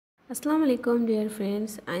Assalamu alaikum dear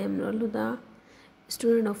friends. I am Nurluda,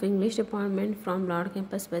 student of English department from Lord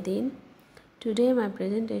Campus Badin. Today my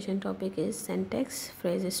presentation topic is syntax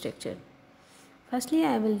phrase structure. Firstly,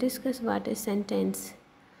 I will discuss what is sentence.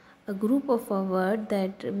 A group of a word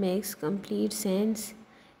that makes complete sense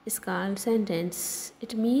is called sentence.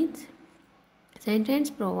 It means sentence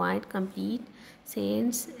provide complete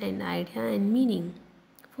sense and idea and meaning.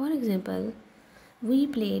 For example, we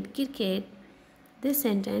played cricket. This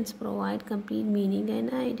sentence provides complete meaning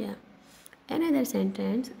and idea. Another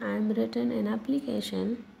sentence, I am written an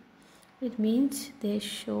application. It means they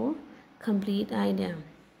show complete idea.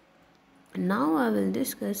 Now I will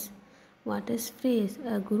discuss what is phrase.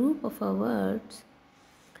 A group of words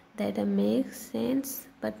that make sense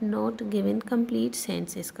but not given complete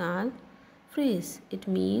sense is called phrase. It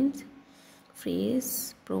means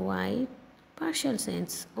phrase provide partial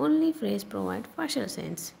sense. Only phrase provide partial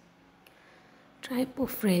sense. Type of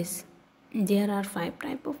phrase. There are 5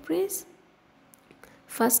 types of phrase.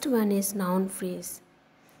 First one is noun phrase.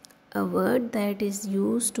 A word that is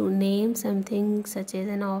used to name something such as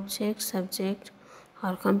an object, subject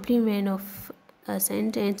or complement of a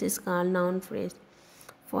sentence is called noun phrase.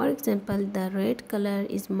 For example, the red color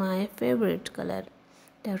is my favorite color.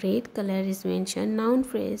 The red color is mentioned noun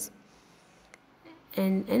phrase.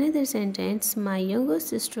 And another sentence, my younger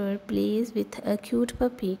sister plays with a cute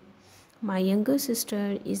puppy. My younger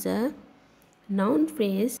sister is a noun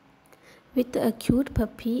phrase. With a cute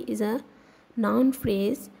puppy is a noun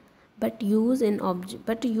phrase but used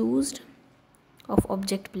of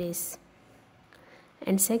object place.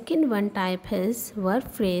 And second one type is verb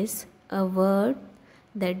phrase. A word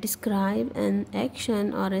that describe an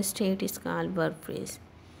action or a state is called verb phrase.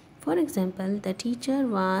 For example, the teacher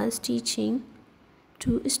was teaching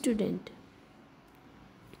to a student.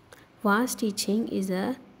 Was teaching is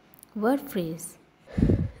a verb phrase.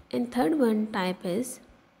 And third one type is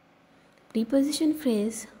preposition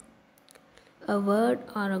phrase. A word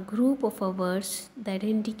or a group of words that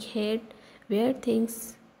indicate where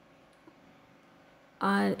things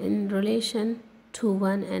are in relation to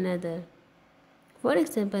one another. For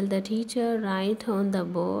example, the teacher writes on the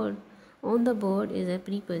board. On the board is a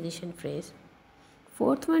preposition phrase.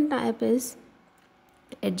 Fourth one type is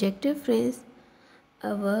adjective phrase.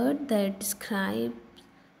 A word that describes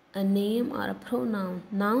a name or a pronoun,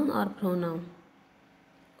 noun or pronoun.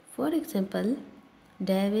 For example,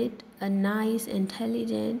 David, a nice,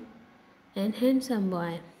 intelligent and handsome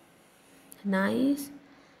boy. Nice,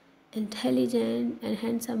 intelligent and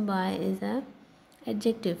handsome boy is a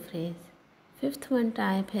adjective phrase. Fifth one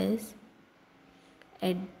type is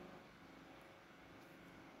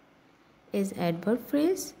adverb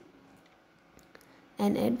phrase.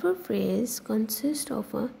 An adverb phrase consists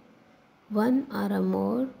of one or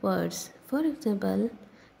more words. For example,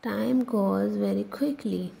 time goes very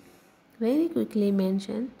quickly. Very quickly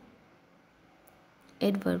mention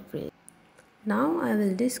adverb phrase. Now I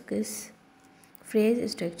will discuss phrase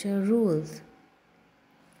structure rules.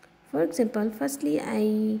 For example, firstly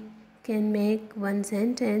I can make one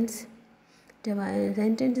sentence.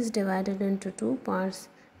 Sentence is divided into 2 parts.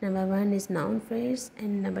 Number 1 is noun phrase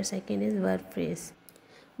and number 2 is verb phrase.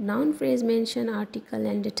 Noun phrase mention article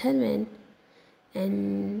and determine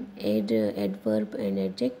and adverb and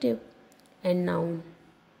adjective and noun.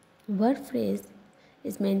 Verb phrase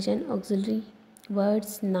is mention auxiliary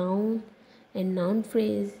words, noun and noun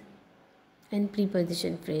phrase and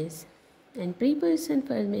preposition phrase. And preposition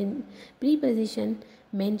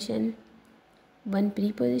mention one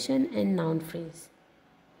preposition and noun phrase.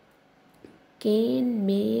 Can,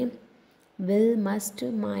 may, will, must,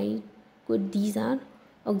 might, could, these are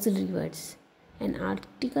auxiliary words. And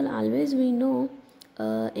article always we know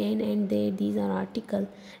and they, these are article.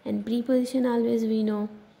 And preposition always we know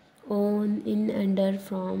on, in, under,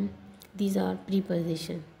 from, these are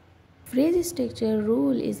preposition. Phrase structure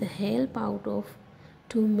rule is a help out of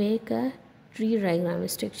to make a tree diagram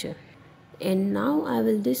structure. And now I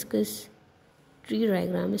will discuss tree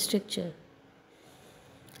diagram structure.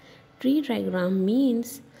 Tree diagram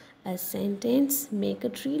means a sentence make a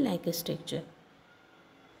tree like a structure.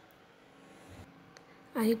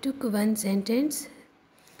 I took one sentence.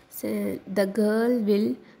 So, the girl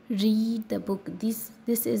will read the book. This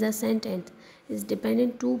is a sentence. It's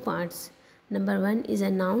dependent 2 parts. Number 1 is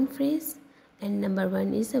a noun phrase and number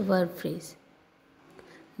 1 is a verb phrase.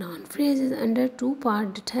 Noun phrase is under 2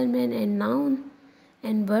 parts, determine and noun,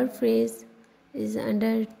 and verb phrase is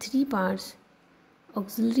under 3 parts,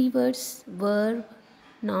 auxiliary words, verb,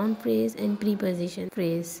 noun phrase and preposition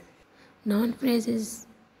phrase. Noun phrase is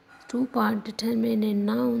 2 parts, determine and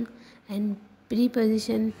noun, and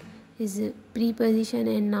preposition is a preposition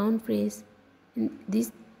and noun phrase in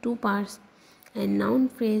these two parts, and noun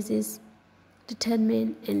phrase is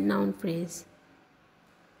determine and noun phrase.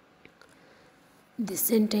 This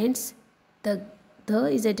sentence, the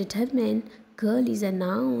is a determine, girl is a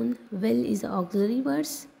noun, will is a auxiliary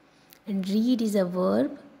words, and read is a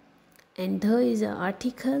verb, and the is an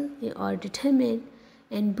article or determine,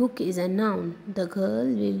 and book is a noun. The girl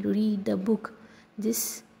will read the book.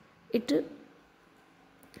 This it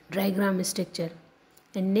diagram structure.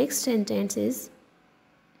 And next sentence is,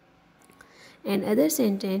 and other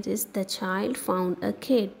sentence is, the child found a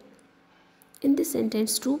kid. In this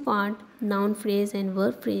sentence, two part, noun phrase and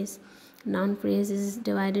verb phrase. Noun phrase is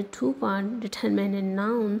divided two part, determine and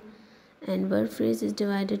noun, and verb phrase is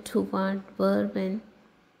divided two part, verb and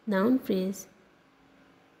noun phrase.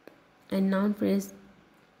 And noun phrase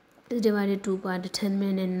is divided two part,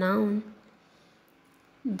 determine and noun.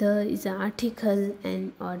 The is an article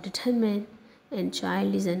and or determine, and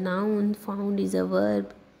child is a noun, found is a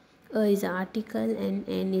verb, a is an article, and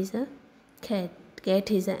n is a cat.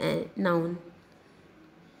 Cat is a noun.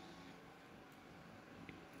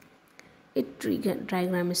 It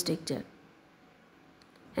diagram structure.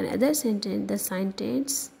 Another sentence, the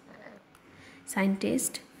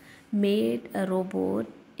scientist made a robot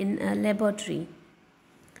in a laboratory.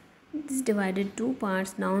 This is divided two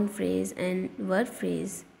parts, noun phrase and verb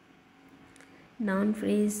phrase. Noun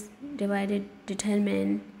phrase divided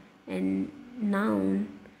determine and noun,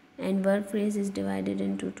 and verb phrase is divided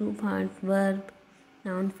into two parts, verb,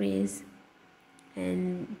 noun phrase,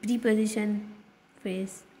 and preposition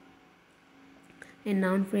phrase. And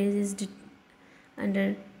noun phrase is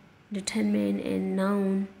under determine and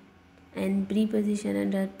noun, and preposition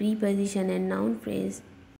under preposition and noun phrase.